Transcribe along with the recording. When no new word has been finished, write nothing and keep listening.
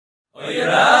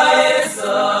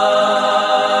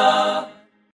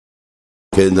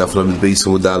כן, דף למד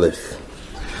עמוד א'.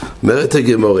 אומרת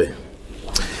הגמרא,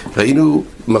 ראינו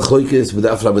מחלוקס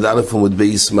בדף למד עמוד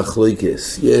בייס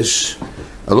מחלוקס. יש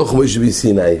הלוך משה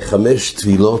בסיני 5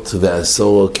 טבילות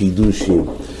ו10 קידושים,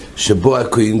 שבו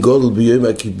הכהן גדול ביום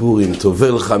הכיפורים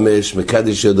טובל 5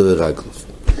 מקדש ידו ורגלו.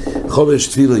 5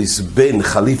 טבילוס בין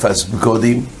חליפס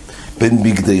בגודים, בין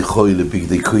בגדי חוי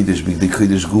לבגדי קודש, בגדי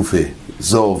קודש גופה,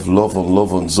 זוב,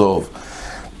 לובון, זוב,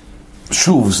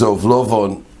 שוב זוב,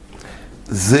 לובון.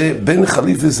 זה בין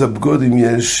חליפס הבגודים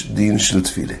יש דין של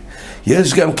תפילה.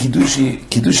 יש גם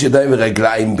קידוש ידיים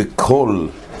ורגליים בכל,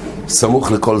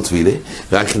 סמוך לכל תפילה,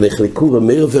 רק נחלקו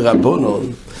רמיר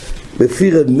ורבונון.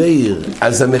 לפי רמיר,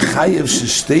 אז המחייב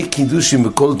ששתי קידושים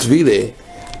בכל תפילה,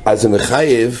 אז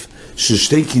המחייב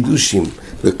ששתי קידושים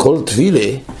בכל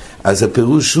תפילה, אז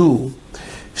הפירוש הוא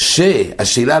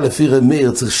שהשאלה לפי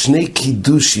רמיר צריך 2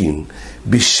 קידושים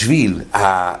בשביל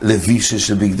הלבישה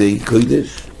של בגדי קודש,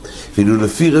 ואילו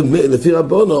לפי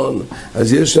רבונון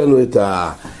אז יש לנו את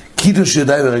הקידוש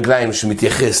ידיים ורגליים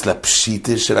שמתייחס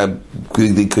לפשיטה של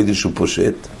בגדי קודש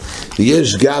ופושט,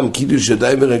 ויש גם קידוש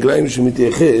ידיים ורגליים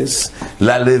שמתייחס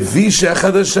ללבישה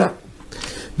החדשה,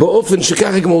 באופן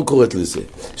שככה הגמרא קוראת לזה,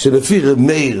 שלפי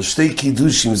רמיר 2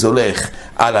 קידושים זה הולך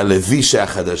על הלבישה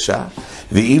החדשה,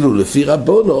 ואילו לפי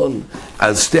רבונון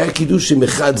אז 2 הקידושים,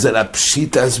 אחד זה על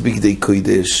הפשיטס בגדי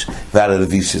קודש ועל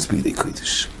הלבישס בגדי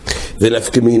קודש.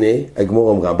 ונפקא מינה,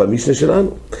 הגמרא אמרה במשנה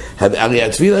שלנו, הרי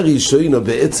התפילה הראשונה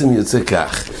בעצם יוצא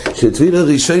כך, שהתפילה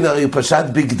הראשונה הרי פשט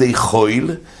בגדי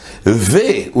חויל,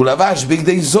 והוא לבש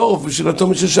בגדי זוב בשבילתו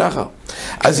משל שחר.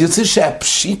 אז יוצא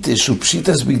שהפשיטה, שהוא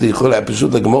פשיטס בגדי חויל, היה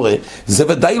פשוט לגמרא, זה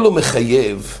ודאי לא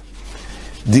מחייב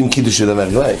דין קידוש ידיים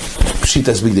ורגליים,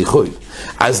 פשיטס בגדי חויל.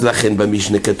 אז לכן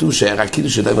במשנה כתוב שהיה רק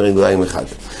קידוש ידיים ורגליים אחד,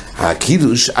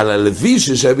 הקידוש על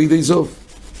הלבישה שהיה בגדי זוב.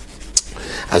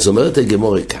 אז אומרת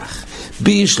הגמרא כך,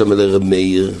 בישלמה לרב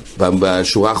מאיר,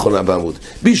 בשורה האחרונה בעמוד,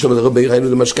 בישלמה לרב מאיר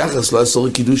היינו למשכחס, לא 10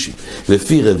 קידושים.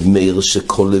 לפי רב מאיר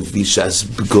שכל לבישס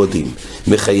בגודים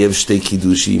מחייב 2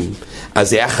 קידושים,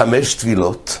 אז היה 5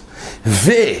 טבילות,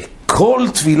 וכל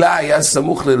טבילה היה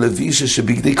סמוך ללבישה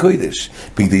שבגדי קודש,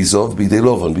 בגדי זוב, בגדי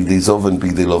לובון, בגדי זובן,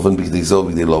 בגדי לובון, בגדי זוב,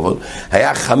 בגדי לובון,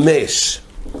 היה 5,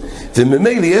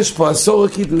 וממילא יש פה 10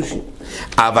 קידושים.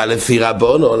 אבל לפי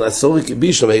רבונון,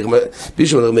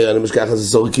 בישלמה אומר, אני משכח אז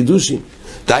 10 קידושים.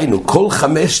 דיינו, כל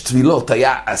 5 טבילות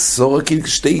היה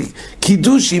 2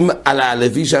 קידושים על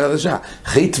הלבישה החדשה.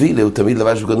 אחרי טבילה הוא תמיד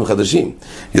לבש בגודים חדשים.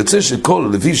 יוצא שכל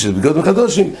לבישה בגודים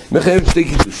חדשים מחייב 2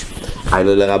 קידושים.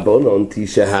 היינו לרבונון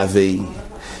תשהווי.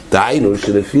 דיינו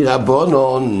שלפי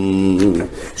רבונון,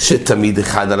 שתמיד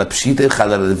אחד על הפשיטה,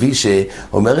 אחד על הלבישה,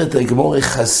 אומרת הגמרא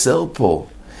חסר פה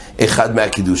אחד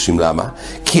מהקידושים. למה?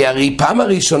 כי הרי פעם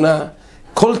הראשונה,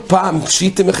 כל פעם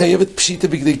פשיטה מחייבת פשיטה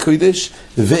בגדי קודש,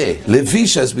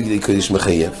 ולבישס בגדי קודש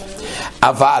מחייב.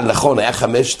 אבל נכון, היה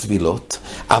 5 טבילות,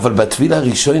 אבל בטבילה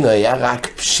הראשונה היה רק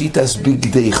פשיטס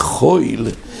בגדי חויל,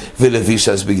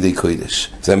 ולבישס בגדי קודש.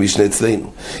 זה המשנה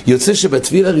אצלנו. יוצא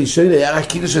שבטבילה הראשונה היה רק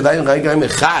קידוש ידיים ורגליים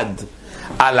אחד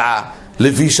על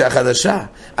הלבישה החדשה,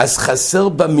 אז חסר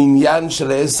במניין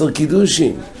של 10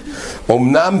 קידושים.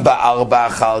 אמנם ב4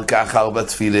 אחר כך 4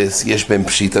 תפילס יש בהם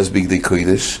פשיטס בגדי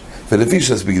קודש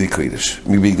ולבישס בגדי קודש,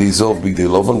 מבגדי זוב, בגדי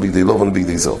לובון, בגדי לובון,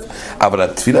 בגדי זוב. אבל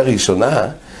התפילה הראשונה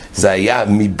זה היה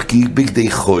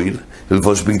מבגדי חויל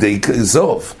ללבוש בגדי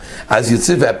זוב, אז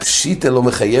יוצא והפשיטה לא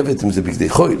מחייבת אם זה בגדי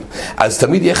חויל, אז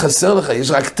תמיד יהיה חסר לך,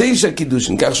 יש רק 9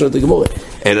 קידושים, כך שנות הגמרא.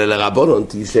 אלא לרבונון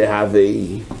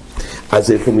תשהווי.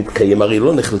 אז איפה מתקיים? הרי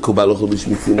לא נחלקו בהלכה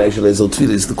בשמיציני של 10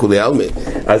 תפילס לכולי עלמא,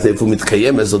 אז איפה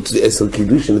מתקיים 10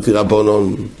 קידושים לפי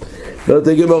רבונון? לא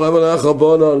תגמור המלאך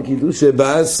רבונון קידוש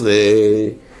 17,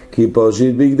 כי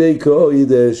פושט בגדי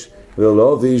קודש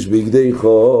ולוביש בגדי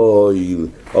חויל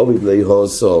או בגדי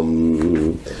הוסום.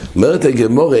 אומרת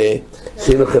הגמרא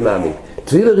שאין לכם מאמין,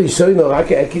 תפילה ראשונה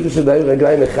רק היה קידוש ידיים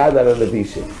ורגליים אחד על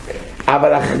הלבישה,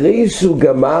 אבל אחרי שהוא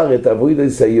גמר את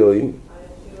עבודת היום,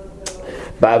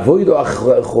 בעבודה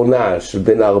האחרונה של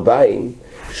בין 40,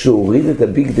 שהוא הוריד את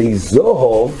הבגדי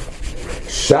זוב,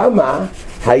 שמה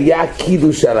היה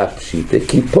קידוש על הפשיטה,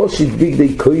 כי פושט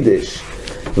בגדי קודש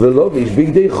ולוביש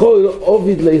בגדי חויל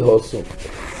עובד להוסום.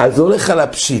 אז הולך על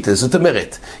הפשיטה, זאת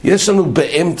אומרת, יש לנו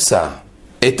באמצע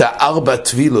את 4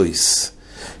 טבילוס,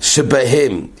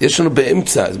 שבהם, יש לנו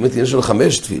באמצע, זאת אומרת, יש לנו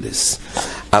 5 טבילס,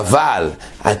 אבל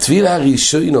הטבילה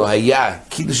הראשונה היה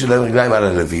קידוש של הרגליים על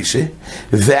הלבישה,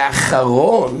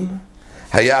 והאחרון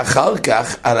היה אחר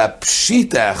כך על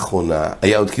הפשיטה האחרונה,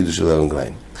 היה עוד קידוש של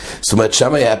הרגליים. זאת אומרת,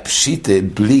 שם היה פשיטה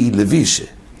בלי לבישה.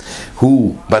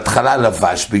 הוא בהתחלה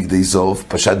לבש בגדי זוב,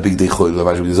 פשט בגדי חויל,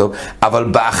 לבש בגדי זוב, אבל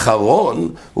באחרון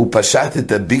הוא פשט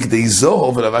את הבגדי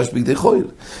זוב ולבש בגדי חויל.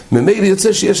 ממילא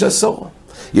יוצא שיש עשור.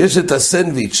 יש את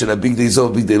הסנדוויץ' של הבגדי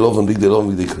זוב, בגדי לובן, בגדי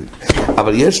לובן, בגדי חויל.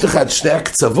 אבל יש לך את שני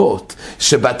הקצוות,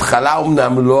 שבהתחלה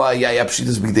אמנם לא היה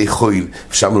פשיטס בגדי חויל,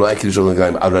 ושם לא היה קידוש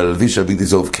רגליים, אבל הלביש על בגדי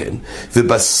זוב כן.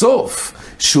 ובסוף,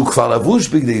 שהוא כבר לבוש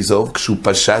בגדי זוב, כשהוא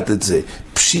פשט את זה,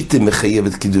 פשיטה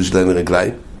מחייבת קידוש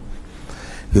רגליים.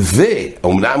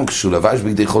 ואומנם כשהוא לבש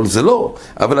בגדי חול זה לא,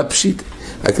 אבל הפשיט,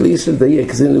 הכלי יש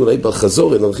לדייק, זה אולי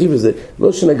בחזור, נרחיב בזה,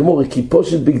 לא שנגמור כי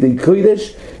פושט בגדי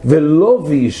קודש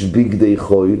ולוביש בגדי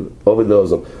חול, עובד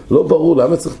לאוזן. לא ברור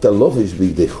למה צריך את הלוביש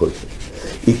בגדי חול.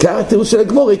 עיקר התירוץ של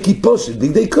הגמור כי פושט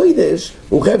בגדי קודש,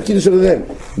 הוא חייב קידוש שלהם.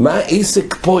 מה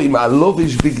העסק פה עם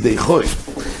הלוביש בגדי חול?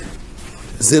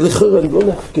 זה לכאורה, אני לא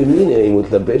נחכמין אם הוא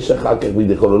תלבש אחר כך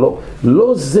בגדי חול או לא,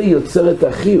 לא זה יוצר את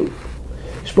החיוב.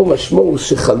 יש פה משמעות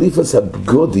שחליפת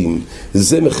הבגודים,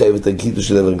 זה מחייב את הקידוש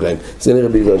של הרגליים. זה נראה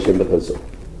בגלל השם בחזור.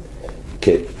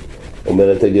 כן,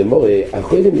 אומרת הגמור,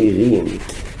 החולים מעירים,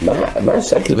 מה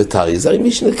השקל ותרי? זה הרי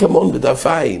מישנה כמון בדף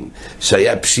עין,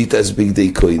 שהיה פשיט אז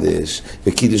בגדי קודש,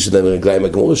 וקידוש של הרגליים.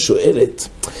 הגמור שואלת,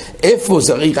 איפה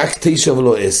זה הרי רק 9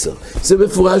 ולא 10? זה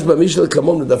מפורש במישנה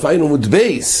כמון בדף עין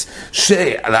ומודבייס,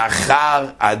 שלאחר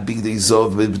עד בגדי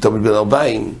זוב בתום בן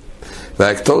 40,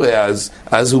 והקטוריה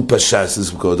אז הוא פשס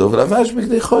את בגודו ולבש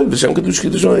בגדי חול, ושם כתוב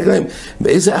שקידוש הרגליים.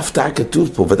 באיזה הפתעה כתוב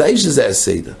פה? ודאי שזה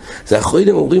הסדר. זה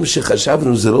האחרונים אומרים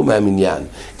שחשבנו זה לא מהמניין,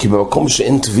 כי במקום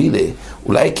שאין טבילה,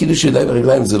 אולי קידוש ידיים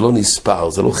ורגליים זה לא נספר,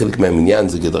 זה לא חלק מהמניין,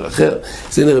 זה גדר אחר.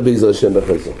 זה נראה בגזר השם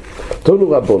בחזור. תונו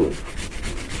רבונו,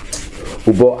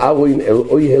 ובו ארוין אל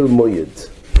אוהל מויד.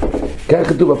 כך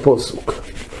כתוב בפסוק.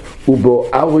 ובו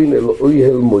ארוין אל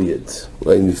אוהל מויד.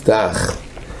 אולי נפתח.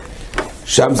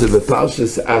 שם זה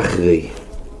בפרשס אחרי.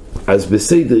 אז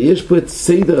בסדר, יש פה את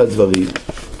סדר הדברים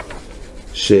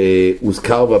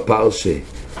שהוזכר בפרשה.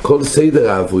 כל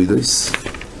סדר האבוידוס.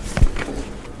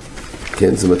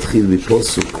 כן, זה מתחיל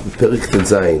בפוסוק, בפרק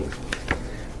ט"ז.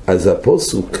 אז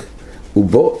הפוסוק,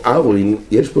 ובו ארוין,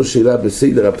 יש פה שאלה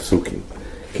בסדר הפסוקים.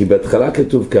 כי בהתחלה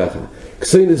כתוב ככה,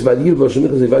 כסוינס ועדיל בו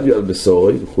שמיך זה ועדיו על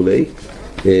בסורי וכולי,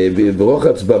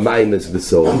 ברוחץ במיינס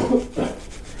בסורי.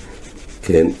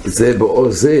 כן, זה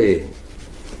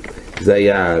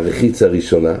היה הרחיצה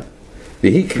הראשונה,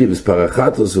 והקריב מספר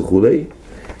אחת וכולי.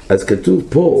 אז כתוב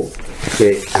פה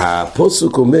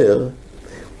שהפוסוק אומר,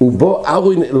 ובו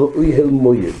ארוין אלוהי אל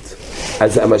מויד.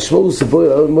 אז המשמעות שבו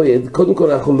אל מויד, קודם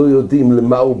כל אנחנו לא יודעים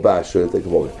למה הוא בא, שואלת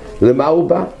הגמרא. למה הוא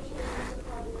בא?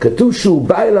 כתוב שהוא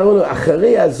בא אל ארונו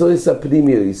אחרי הזוהס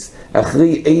הפנימיוס,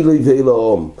 אחרי אלוהי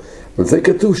ואלוהום. וזה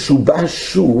כתוב שהוא בא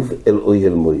שוב אל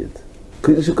אוהל מויד.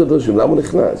 קודש הקדושים, למה הוא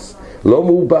נכנס? לא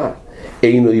מעובע.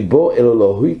 אינו בו אלא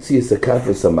לא הוציא את הכף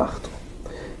ושמחתו.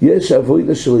 יש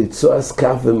עבודה שלו יצועס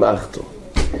כף ומחתו.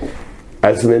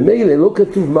 אז ממילא לא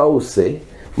כתוב מה הוא עושה.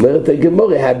 אומרת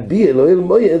הגמורה, הביע אלוהל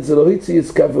מויד זה לא הוציא את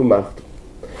כף ומחתו.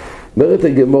 אומרת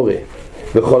הגמורה,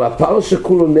 וכל הפרשה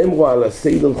כולו נאמרו על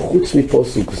הסדר חוץ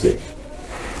מפוסוק זה.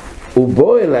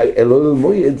 ובו אלוהל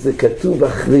מויד זה כתוב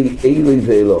אחרי אלוהי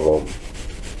ואלוהום.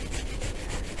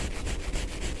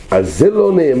 אז זה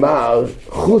לא נאמר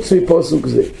חוץ מפוסוק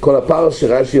זה. כל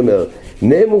הפרשה רש"י אומר,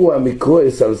 נאמרו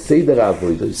המקרואס על סדר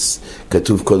האבוידוס.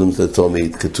 כתוב קודם את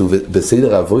התומית, כתוב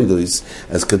בסדר האבוידוס,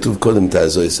 אז כתוב קודם את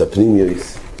הזוהס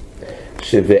הפנימיוס.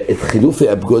 שאת חילופי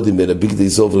הבגודים בין הבגדי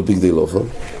זוב לבגדי לובן,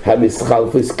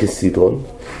 המסחלפוס כסדרון,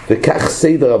 וכך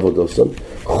סדר עבודוסון,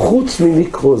 חוץ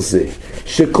ממקרו זה,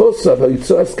 שכוסף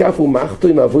היצועס כף ומחתו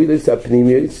עם אבוידוס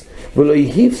הפנימיוס, ולא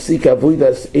יפסיק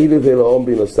אבוידוס אלו ואלוהום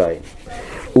בנוסיים.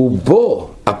 ובו,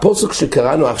 הפוסוק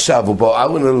שקראנו עכשיו, ובו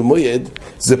ארוין אל מויד,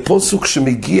 זה פוסוק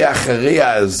שמגיע אחרי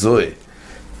הזוהה,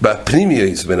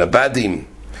 בפנימיוס, בין הבדים,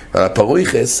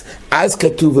 הפרויכס, אז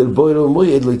כתוב אל בו אל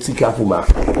מויד לא יציא כף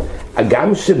ומחתו.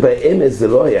 גם שבאמס זה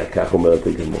לא היה כך, אומרת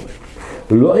הגמורה.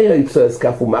 לא היה יצועס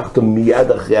כף ומחתו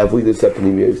מיד אחרי אבוידוס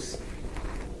הפנימיוס.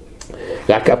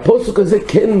 רק הפוסוק הזה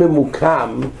כן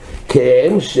ממוקם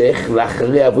כהמשך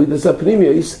לאחרי אבוידוס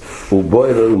הפנימיוס, ובו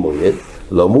אל מויד,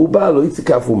 לא מעובע, לא יצא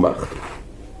כף ומחתו.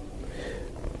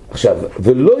 עכשיו,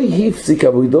 ולא יפסיק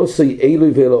אבוידוסי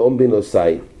אלוהי ואלוהום בנוסי,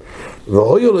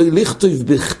 והויו לא לכתוב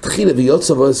בתחילה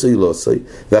ויוצא ועשוי לא עשוי,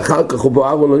 ואחר כך הוא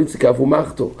בוער ולא יצא כף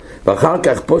ומחתו, ואחר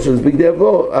כך פושט בגדי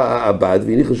הבד,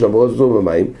 והניחו שם ראש זו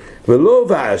במים, ולא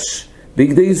ואש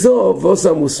בגדי זו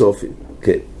ועושה מוסופים.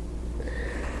 כן.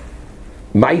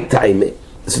 מהי טיימה?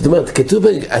 זאת אומרת, כתוב,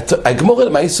 הגמורה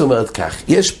למעשה אומרת כך,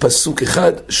 יש פסוק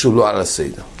אחד שהוא לא על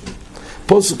הסדר.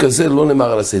 פוסק הזה לא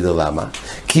נאמר על הסדר, למה?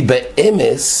 כי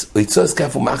באמס, ויצוס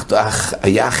כף ומחתו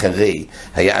היה אחרי,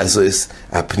 היה הזוס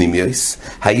הפנימיוס,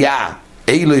 היה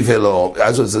אילוי ואלוהום,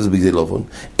 אז זה בגדי לובון,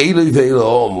 אילוי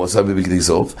ואלוהום הוא עושה בבגדי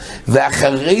זוב,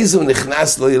 ואחרי זה הוא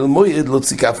נכנס לו אל מויד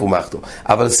להוציא כף ומחתו.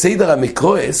 אבל סדר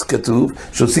המקרואס כתוב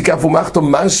שהוציא כף ומחתו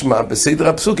משמע בסדר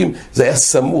הפסוקים, זה היה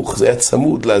סמוך, זה היה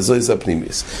צמוד לעזוס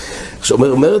הפנימיוס. עכשיו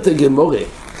אומרת הגמורה,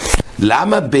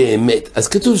 למה באמת, אז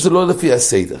כתוב שזה לא לפי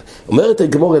הסדר, אומרת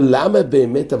הגמורה, למה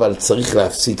באמת אבל צריך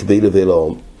להפסיק בין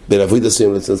ואלוהום, בין אבויד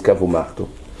עשויים לצאת כף ומחתו?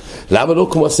 למה לא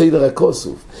כמו הסדר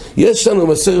הכוסוף? יש לנו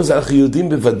מסורת, אנחנו יודעים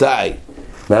בוודאי,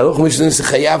 מהלוך משנה זה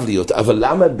חייב להיות, אבל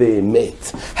למה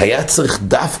באמת היה צריך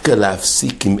דווקא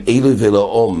להפסיק עם אלוהי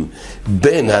ואלוהום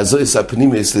בין הזויס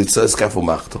הפנימיוס לצאת כף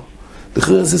ומחתו?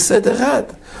 לכן זה סדר אחד.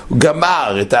 הוא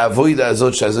גמר את האבוידה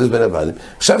הזאת שהזויס בין הבנים,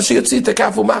 עכשיו שיוציא את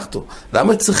הכף ומחתו.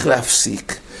 למה צריך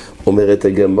להפסיק? אומרת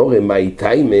הגמורה, מה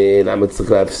איתיימה? למה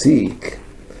צריך להפסיק?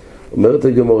 אומרת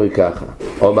הגמורה ככה,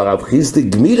 אומר רב חיסדא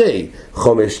גמירי,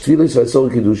 5 תפילוס ועשור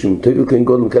קידושים, תויבל כהן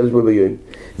גודל מקדש בו ביום,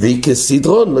 והיא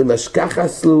כסדרון, לא משכח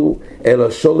עשלו,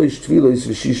 אלא 3 תפילוס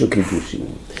ו6 קידושים.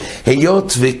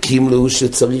 היות וקימלו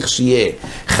שצריך שיהיה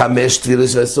 5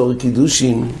 תפילוס ועשור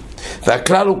קידושים,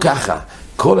 והכלל הוא ככה,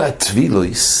 כל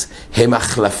התפילוס הם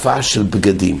החלפה של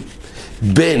בגדים,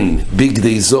 בין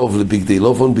בגדי זוב לבגדי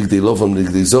לובון, בגדי לובון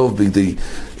לבגדי זוב, בגדי...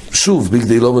 שוב,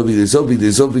 בגדי לובון, בגדי זוב,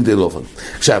 בגדי זוב, בגדי לובון.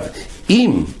 עכשיו,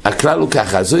 אם הכלל הוא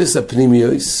ככה, זויס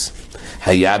הפנימיוס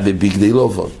היה בבגדי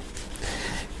לובון.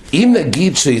 אם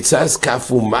נגיד שיצאס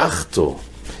כף ומחתו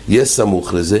יש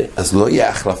סמוך לזה, אז לא יהיה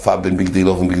החלפה בין בגדי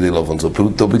לובון ובגדי לובון, זו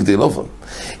פעולתו בגדי לובון.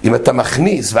 אם אתה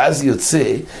מכניס ואז יוצא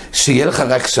שיהיה לך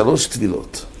רק 3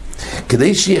 טבילות,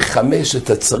 כדי שיהיה 5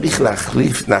 אתה צריך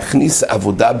להכניס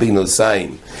עבודה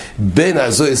בינוסיים בין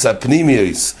הזויס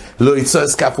הפנימיוס לא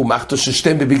יצוס כף ומחתו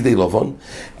ששתיהם בבגדי לובון,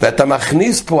 ואתה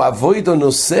מכניס פה עבודה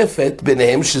נוספת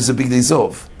ביניהם שזה בגדי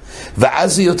זוב,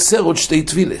 ואז זה יוצר עוד 2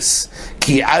 טבילס,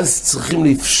 כי אז צריכים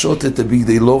לפשוט את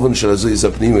הבגדי לובון של הזויס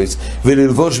הפנימיוס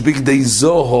וללבוש בגדי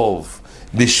זוב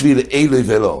בשביל אלוהי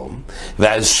ואלוהום,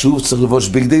 ואז שוב צריך לבוש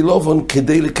בגדי לובון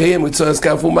כדי לקיים יצוס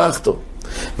כף ומחתו,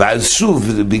 ואז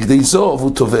שוב בגדי זוב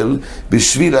הוא טובל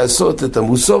בשביל לעשות את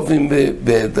המוסופים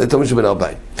בתום שבין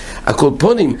 40.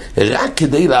 הקולפונים, רק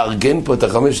כדי לארגן פה את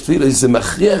 5 תפילוס, זה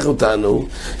מכריח אותנו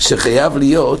שחייב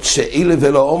להיות שאלה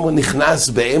ולאום נכנס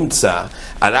באמצע,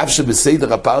 על אף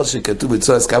שבסדר הפרשה כתוב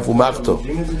יצוס כף ומחתו.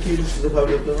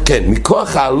 כן,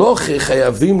 מכוח ההלוכה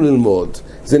חייבים ללמוד,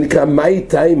 זה נקרא מאי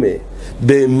טיימה,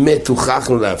 באמת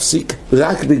הוכחנו להפסיק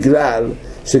רק בגלל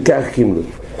שכך קימלו.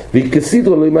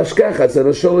 וכסידרו לא ימשכח, אז על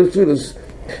השורש תפילוס,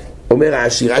 אומר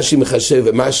השירה שהיא מחשב,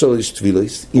 ומה השורש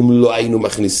תפילוס, אם לא היינו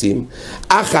מכניסים,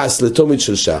 אחס לתומית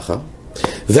של שחר,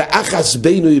 ואחס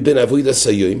בינו בין אבוידע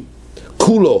סיום,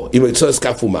 כולו, אם יצוס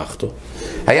כף ומחתו,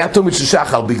 היה תומית של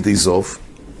שחר בגדי זוב,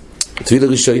 תפילה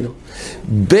ראשונה,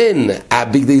 בין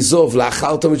הבגדי זוב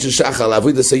לאחר תומית של שחר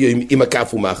לאבוידע סיום עם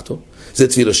הכף ומחתו, זה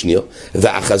תפילה שנייה,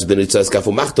 ואחס בין יצוס כף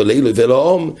ומחתו, לאלוהי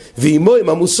ואלוהום, ועמו עם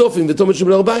המוסופים ותומית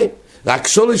של 40. רק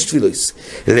 3 תפילוס.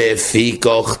 לפי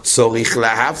כך צורך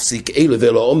להפסיק אלוהי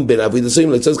ואלוהום בין אבוידע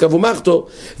סיום ליצוס כף ומחתו,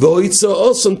 והויצא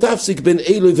אוסון תפסיק בין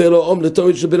אלוהי ואלוהום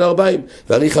לתומית של בין 40.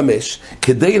 והרי 5.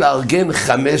 כדי לארגן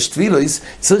 5 תפילוס,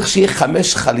 צריך שיהיה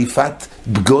 5 חליפת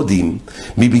בגודים,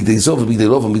 מבגדי זוב ובגדי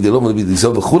לובון, מבגדי לובון ובגדי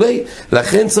זוב וכולי.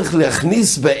 לכן צריך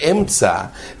להכניס באמצע,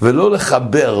 ולא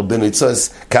לחבר בין יצוס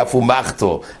כף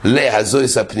ומחתו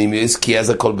להזויס הפנימיוס, כי אז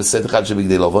הכל בסדר אחד של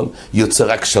בגדי לובון, יוצא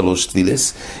רק 3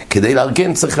 תפילוס. כדי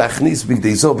לארגן צריך להכניס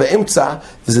בגדי זוב באמצע,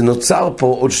 וזה נוצר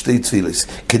פה עוד 2 תפילוס,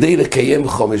 כדי לקיים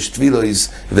 5 תפילוס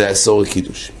ועשור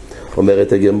קידוש.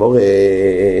 אומרת הגמורה,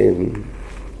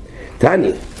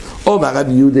 תניא, אומר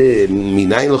רבי יהודה,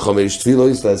 מניין ל5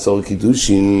 תפילוס ועשור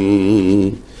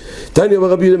קידושים? תניא אומר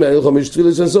רבי יהודה, מניין ל5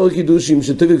 תפילוס ועשור קידושים,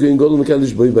 שתויבל כהן גודל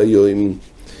מקדש בו ביום.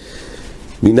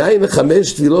 מניין ל5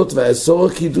 תפילות ועשור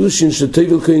קידושים,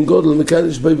 שתויבל כהן גודל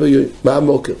מקדש בו ביום. מה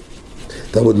המוקר?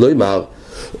 תלמוד לא אמר,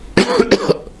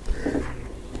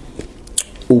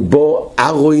 ובו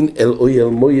ארוין אל אויל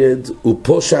מויד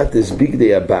ופושט את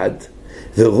בגדי הבד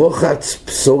ורוחץ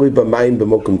פסורי במים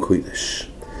במוקם קודש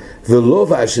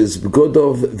ולובש את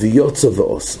בגודוב ויוצא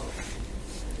ועושה.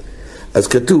 אז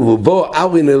כתוב ובו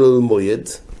ארוין אל אויל מויד,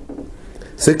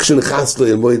 זה כשנכנס לו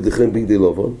אל מויד לכן בגדי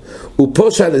לובון,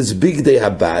 ופושט את בגדי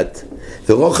הבד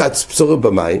ורוחץ פסורי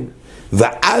במים,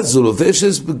 ואז הוא לובש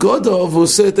את בגודוב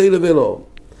ועושה את אלה ולא.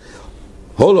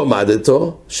 הוא לומד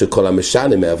אותו שכל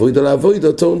המשנה מאבוידע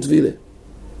לאבוידע טעון טבילה.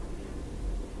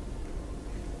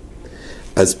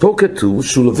 אז פה כתוב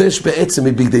שהוא לובש בעצם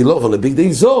מבגדי לובן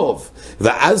לבגדי זוב,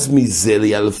 ואז מזה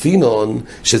ליאלפינון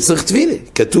שצריך טבילה,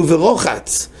 כתוב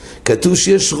ורוחץ, כתוב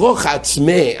שיש רוחץ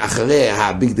מאחרי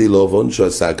הבגדי לובן שהוא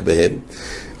עסק בהם,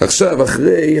 עכשיו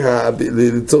אחרי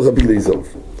לצורך הבגדי זוב.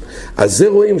 אז זה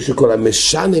רואים שכל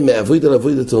המשנה מעבוד על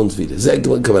עבוד טעון טבילה, זה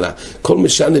הכוונה, כל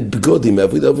משנה בגודים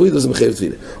מעבוד על עבוד זה מחייב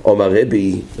טבילה. אומר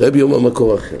רבי אומר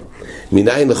מקור אחר,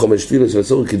 מניין לחומש טבילה של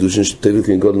הצורך קידושין שטבלת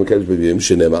לנגוד מקדש בביאים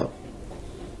שנאמר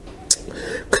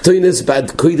כתוינס בד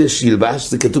קוידש ילבש,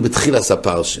 זה כתוב בתחילת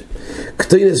הפרשה.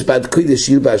 כתוינס בד קוידש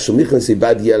ילבש ומכנסי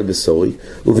בד יעל בסורי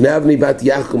ובני אבני בד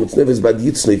יחקו מצנפס בד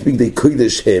יצנו את בגדי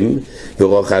קוידש הם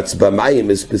ורוחץ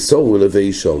במים אס בסורו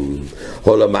לבי שום.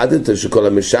 הולמדת שכל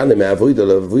המשנה מעבודו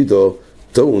לעבודו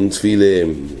טעון תפילה.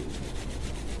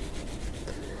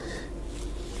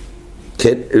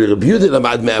 כן, רבי יהודה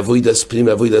למד מעבודס פנים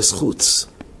לעבודס חוץ.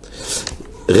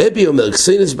 רבי אומר,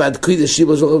 כסינס בעד קוידש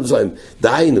שיבוש ורוב זוים,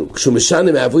 דהיינו, כשהוא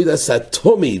משנה מעבודס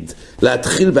התומיד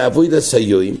להתחיל בעבודס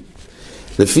היואים,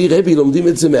 לפי רבי לומדים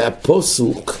את זה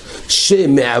מהפוסוק,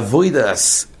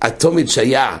 שמעבודס התומיד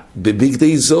שהיה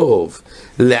בבגדי זהוב,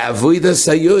 לעבודס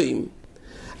היואים,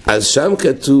 אז שם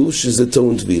כתוב שזה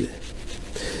טעון טבילה.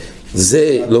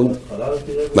 זה לא...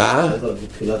 מה?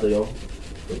 בתחילת היום?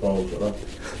 בפעם ראשונה?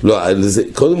 לא,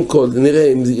 קודם כל,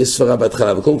 נראה אם יש ספרה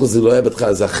בהתחלה, אבל קודם כל זה לא היה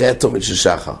בהתחלה, זה אחרי התומד של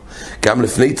שחר. גם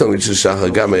לפני תומד של שחר,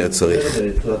 גם היה צריך. זה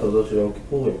תחילת הדור של יום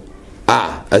כיפורים.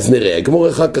 אז נראה, הגמור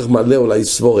אחר כך מעלה אולי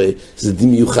סבורה, זה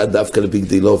דין מיוחד דווקא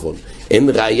לבגדי לובון. אין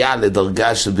ראיה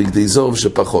לדרגה של בגדי זוב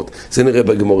שפחות. זה נראה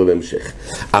בגמור בהמשך.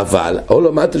 אבל, או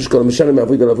לא מטה שכל המשנה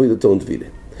מעבוד על עבוד טעון טבילה.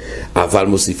 אבל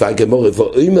מוסיפה הגמור,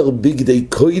 ואומר בגדי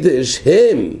קוידש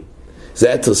הם,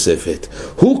 זה התוספת.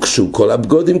 הוקשו כל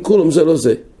הבגודים כולם זה לא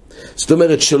זה. זאת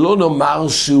אומרת שלא נאמר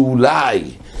שאולי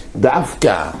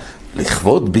דווקא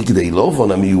לכבוד בגדי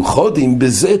לובון המיוחדים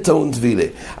בזה טעון טבילה,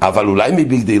 אבל אולי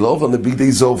מבגדי לובון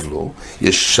לבגדי זוב לא.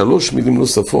 יש 3 מילים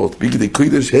נוספות, בגדי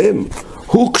קוידש הם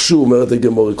הוקשו, אומרת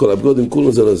הגמורה, כל הבגודים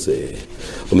כולם זה לא זה.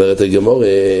 אומרת הגמורה,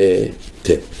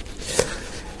 כן.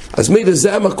 אז מילא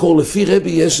זה המקור, לפי רבי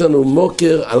יש לנו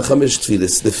מוקר על 5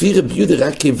 תפילס. לפי רבי יהודה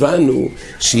רק הבנו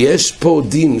שיש פה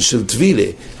דין של תפילה,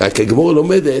 רק הגמורה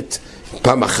לומדת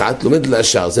פעם אחת, לומדת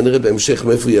להשאר, זה נראה בהמשך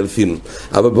מאיפה ילפינו.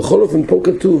 אבל בכל אופן פה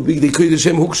כתוב, בגדי קוידש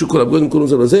הם הוקשו כל הבגודים כולם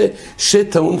זה לא זה,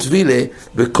 שטעון תפילה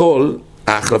בכל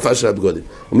ההחלפה של הבגודים.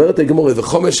 אומרת הגמורה,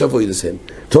 וחומש עבודס הם,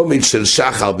 תומיד של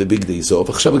שחר בבגדי זוב,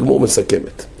 עכשיו הגמורה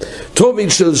מסכמת.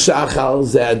 תומיד של שחר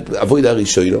זה העבודה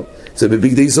הראשונה, זה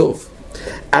בבגדי זוב.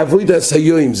 עבודס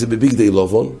היום זה בבגדי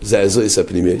לובון, זה הזויס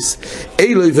הפנימייס.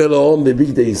 אלוהי ולאום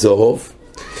בבגדי זהוב,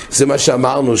 זה מה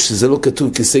שאמרנו שזה לא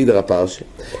כתוב כסדר הפרשה.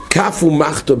 כף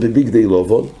ומחתו בבגדי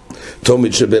לובון,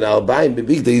 תומד שבין 40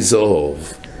 בבגדי זהוב.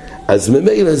 אז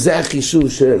ממילא זה החישוב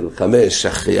של 5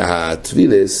 אחרי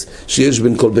הטבילס שיש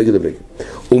בין כל בגד לבגד.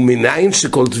 ומניין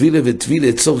שכל טבילה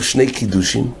וטבילה צורך 2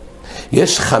 קידושים.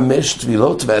 יש 5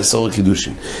 טבילות ו10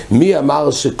 קידושים. מי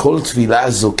אמר שכל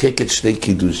טבילה זוקקת 2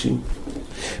 קידושים?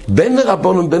 בין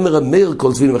לרבון ובין לרמיר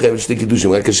כל טבילה מחייבת 2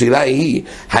 קידושים. רק השאלה היא,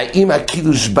 האם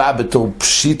הקידוש בא בתור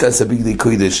פשיטס בגדי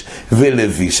קוידש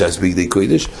ולבישס בגדי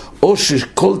קוידש, או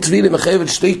שכל טבילה מחייבת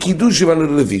 2 קידושים על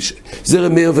לביש. זה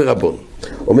רמיר ורבון.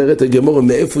 אומרת הגמורה,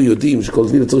 מאיפה יודעים שכל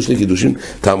טבילה צריך 2 קידושים?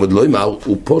 תלמוד לא אמר,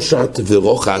 הוא פושט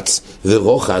ורוחץ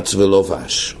ורוחץ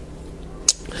ולובש.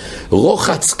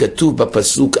 רוחץ כתוב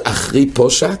בפסוק אחרי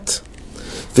פושט,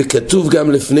 וכתוב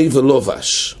גם לפני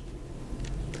ולובש.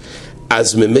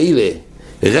 אז ממילא,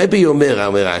 רבי אומר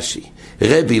רש"י,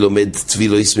 רבי לומד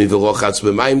טבילו יסמי ורוחץ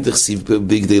במים תכסיב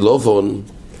בגדי לובון,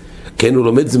 כן, הוא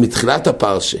לומד את זה מתחילת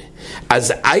הפרשה.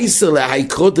 אז אייסר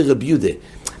להיקרו דרבי יהודה,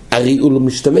 הרי הוא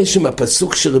משתמש עם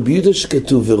הפסוק של רבי יהודה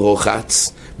שכתוב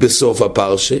ורוחץ בסוף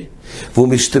הפרשה, והוא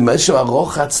משתמש עם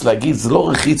הרוחץ להגיד, זה לא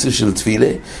רחיצה של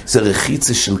תפילה, זה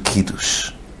רחיצה של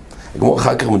קידוש. הגמור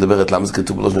אחר כך מדברת למה זה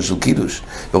כתוב בלושן של קידוש,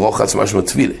 ורוחץ משמע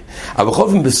תפילה. אבל בכל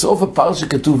אופן בסוף הפרשה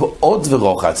כתוב עוד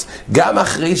ורוחץ, גם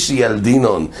אחרי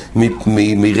שילדינון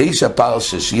מריש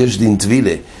הפרשה שיש דין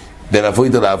תפילה, בין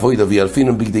אבוידו לאבוידו,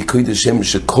 וילפינו בגדי קוידש הם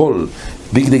שכל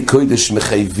בגדי קוידש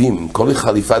מחייבים, כל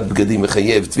חליפת בגדים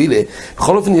מחייב תפילה.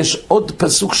 בכל אופן יש עוד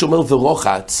פסוק שאומר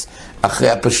ורוחץ, אחרי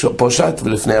הפושט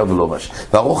ולפני ולובש.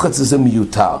 והרוחץ הזה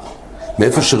מיותר,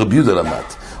 מאיפה שרבי יהודה למד.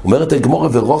 אומרת הגמורה,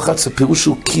 ורוחץ הפירוש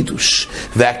הוא קידוש,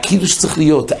 והקידוש צריך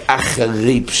להיות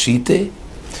אחרי פשיטה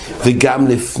וגם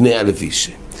לפני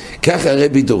הלבישה. כך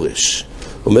הרבי דורש.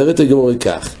 אומרת הגמורה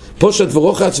כך, פושט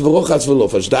ורוחץ ורוחץ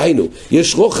ולובש, דהיינו,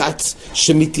 יש רוחץ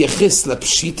שמתייחס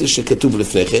לפשיטה שכתוב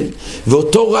לפני כן,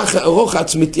 ואותו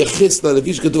רוחץ מתייחס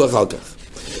ללביש שכתוב אחר כך.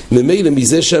 ממילא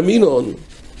מזה שהמינון,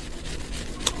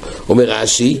 אומר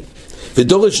רש"י,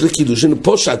 ודורש לקידושין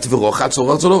פושט ורוחץ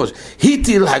ורוחץ ולובש.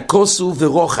 היטיל הכוסו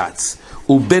ורוחץ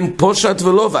ובין פושט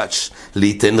ולובש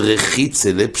ליתן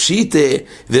רחיצה לפשיטה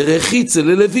ורחיצה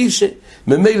ללבישה.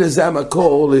 ממילא זה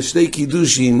המקור לשתי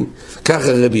קידושין,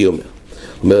 ככה רבי אומר.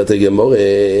 אומרת הגמרא, רבי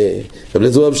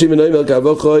אליעזר רב שמעון אומר,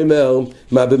 כבוך אומר,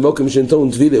 מה במוקם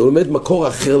שנתון טבילה, הוא לומד מקור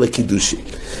אחר לקידושין.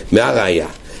 מה הראיה?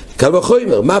 כבוך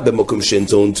אומר, מה במוקם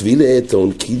שנתון טבילה,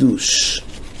 טעון קידוש.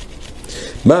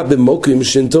 מה במוקם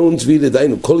שנתון טבילה,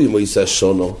 דיינו, כל יום עושה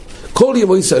שונו. כל יום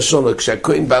עושה שונו,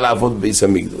 כשהכהן בא לעבוד בבית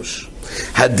המקדש.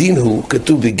 הדין הוא,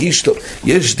 כתוב בגישתו,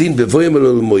 יש דין בבוים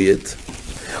אלו למועד,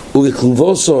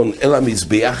 וכלבוסון אל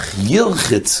המזבח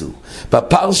ירחצו.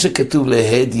 בפרשה כתוב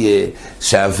להדיה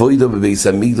שהאבוידו בבית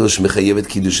המקדש מחייבת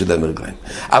קידוש ידיים ורגליים.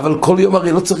 אבל כל יום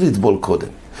הרי לא צריך לטבול קודם.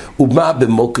 ומה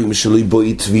במוקרים שלו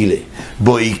בואי טבילה?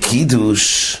 בואי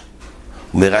קידוש.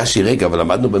 אומר רש"י, רגע, אבל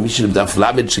למדנו במשנה בדף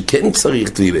למד שכן צריך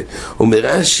טבילה. אומר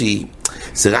רש"י,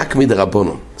 זה רק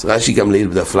מדרבנן. זה רש"י גם ליל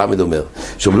בדף למד אומר,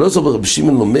 שרבי אליעזר רבי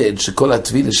שמעון לומד שכל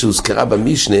הטבילה שהוזכרה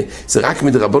במשנה זה רק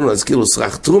מדרבנן, להזכיר לו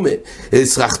סרח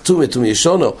טומאה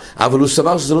ישונו, אבל הוא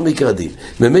סבר שזה לא מעיקר הדין.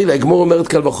 ממילא הגמרא אומרת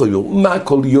קל וחומר, מה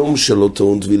כל יום שלא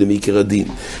טעון טבילה מעיקר הדין?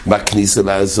 בכניסה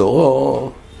לאזורו,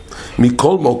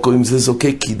 מכל מקום זה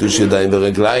זוקק קידוש ידיים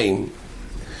ורגליים.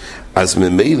 אז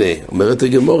ממילא אומרת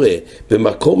הגמרא,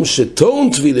 במקום שטעון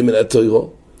טבילה מן התורה,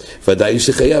 ודאי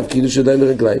שחייב קידוש ידיים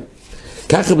ורגליים.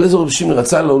 ככה רבי אליעזר רבי שמעון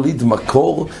רצה להוליד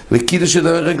מקור לקידוש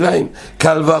ידיים ורגליים.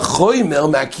 קל וחומר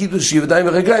מהקידוש ידיים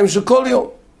ורגליים של כל יום.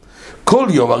 כל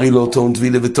יום הרי לא טעון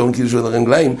טבילה וטעון קידוש ידיים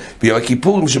ורגליים. ביום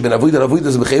הכיפורים שבין אבוידא לאבוידא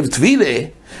זה מחייב טבילה,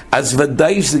 אז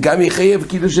ודאי שזה גם יחייב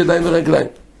קידוש ידיים ורגליים.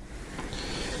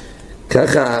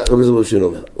 ככה רבי אליעזר רבי שמעון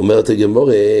אומר. אומרת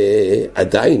הגמרא,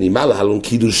 עדיין אם על הלון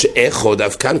קידוש אחד,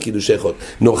 אף כאן קידוש אחד.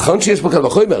 נכון שיש פה קל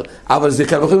וחומר, אבל זה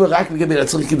קל וחומר רק לגבי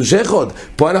להצריך קידוש אחד.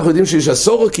 פה אנחנו יודעים שיש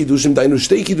 10 קידושים, דיינו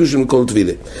 2 קידושים מכל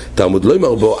טבילה. תלמוד לא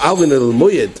אמר בו, ארבן אל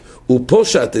מויד,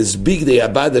 ופושט אס ביגדי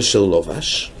הבד אשר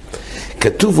לובש.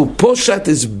 כתוב, ופושט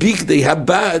אס ביגדי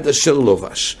הבד אשר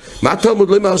לובש. מה תלמוד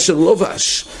לא אמר אשר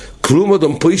לובש? כלום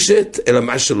אדם פושט, אלא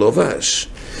מה שלובש.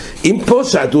 אם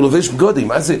פושט הוא לובש בגודים,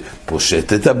 מה זה?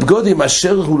 פושט את הבגודים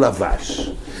אשר הוא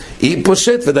לבש. אם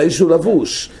פושט ודאי שהוא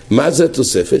לבוש. מה זה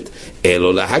התוספת?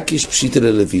 אלו להקיש פשיטה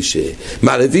ללבישה.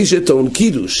 מה לבישה טעון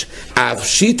קידוש? אף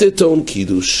פשיטה טעון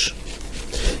קידוש.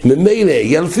 ממילא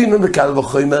ילפינו בקל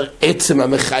וחומר עצם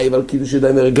המחייב על קידוש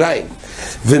ידיים ורגליים.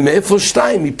 ומאיפה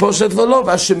 2? מפושט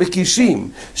ולובש שמקישים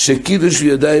שקידוש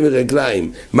ידיים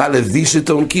ורגליים. מה לבישה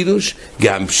טעון קידוש?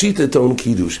 גם פשיטה טעון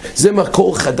קידוש. זה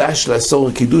מקור חדש לעשור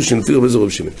הקידוש שנפיר רבי אליעזר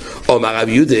רבי שמעון. אומר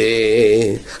רבי יהודה,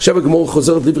 עכשיו הגמרא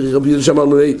חוזרת דברי רבי יהודה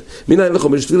שאמרנו לעיל, מניין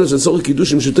לכם יש תפילה של עשור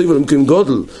הקידוש שטוי ולמקום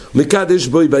גודל מקדש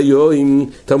בוי ביום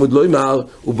תלמוד לא אמר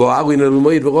ובוארין אל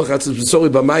מועד ורוחץ בסורי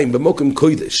במים במוקם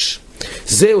קודש.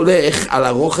 זה הולך על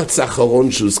הרוחץ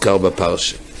האחרון שהוזכר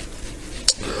בפרשה.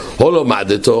 הוא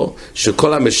לומדתו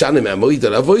שכל המשנה מהמועד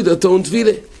על אבוידא טעון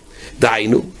טבילה.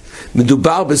 דהיינו,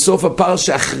 מדובר בסוף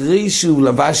הפרשה אחרי שהוא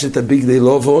לבש את הבגדי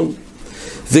לובון,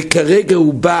 וכרגע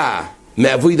הוא בא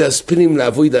מאבוידא פנים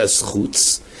לאבוידא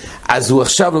חוץ, אז הוא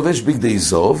עכשיו לובש בגדי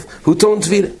זוב, הוא טעון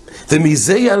טבילה.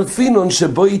 ומזה ילפינון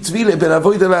שבו יטבילה בין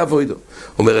אבוידא לאבוידא.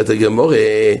 אומרת הגמרא,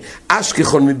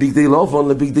 אשכחון מבגדי לובון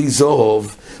לבגדי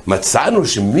זוב, מצאנו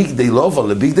שמבגדי לובון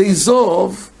לבגדי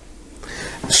זוב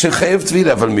שחייב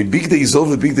טבילה, אבל מבגדי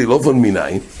זוב ובגדי לובון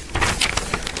מניין?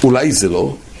 אולי זה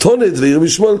לא? תונת וירבי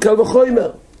שמואל קל וחומר.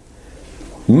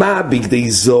 מה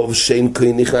בגדי זוב שאין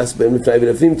כהן נכנס בהם לפני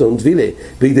ולפנים טעון טבילה?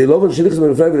 בגדי לובון שנכנס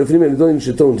בהם לפני ולפנים הם נדונים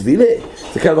שטעון טבילה?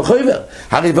 זה קל וחומר.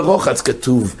 הרי ברוחץ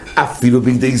כתוב אפילו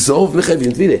בגדי זוב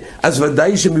מחייבים טבילה, אז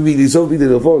ודאי שמבגדי זוב ובגדי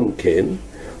לובון כן.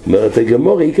 אומרת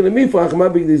הגמרא, איקה למפרח, מה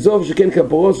בגדי זוב שכן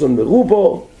כפורוסון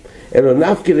מרובו, אלא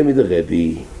נפקא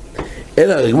למדרבי.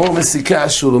 אלא הגמרא מסיקה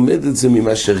שהוא לומד את זה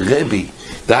ממה שרבי,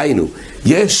 דהיינו,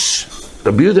 יש,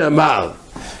 רבי יהודה אמר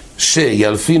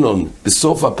שילפינון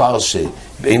בסוף הפרשה,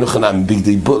 אין חנם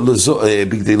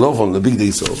בגדי לובון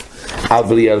לבגדי זוב,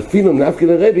 אבל ילפינון נפקא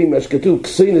לרבי, מה שכתוב,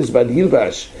 כסינס בד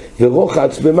ילבש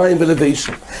ורוחץ במים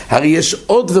ולבשם. הרי יש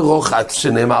עוד ורוחץ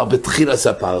שנאמר בתחילת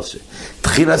הפרשה.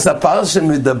 תחילת הפרשה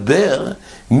מדבר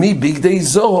מבגדי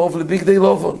זוב לבגדי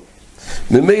לובון.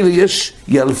 ממילא יש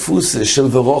ילפוסה של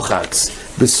ורוחץ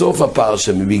בסוף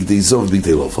הפרשה מבגדי זוב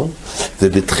ובגדי לובון,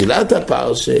 ובתחילת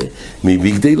הפרשה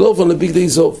מבגדי לובון לבגדי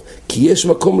זוב, כי יש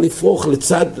מקום לפרוח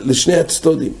לשני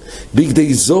הצדדים.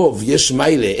 בגדי זוב יש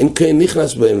מיילה, אין כהן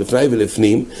נכנס בהם לפני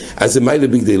ולפנים, אז זה מיילה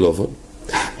בגדי לובון.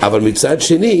 אבל מצד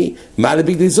שני, מה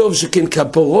לבגדי זוב שכן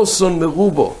כפורוסון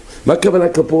מרובו. מה הכוונה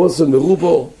כפורוסון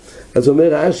מרובו? אז אומר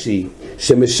רש"י,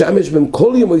 שמשמש בהם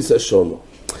כל יום עושה שונו.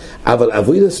 אבל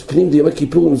עבודת פנים ביום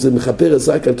הכיפורים זה מכפר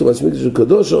רק על תומאס מקדש של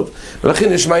קדושו,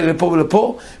 ולכן יש מייל לפה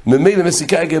ולפה, ממילא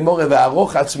מסיקה הגמורה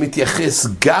והארוך עצ מתייחס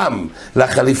גם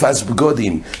לחליפת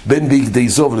בגודים בין בגדי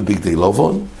זוב לבגדי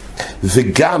לובון,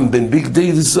 וגם בין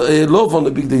בגדי לובון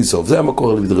לבגדי זוב. זה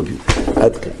המקור לבית רבי.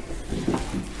 עד כאן.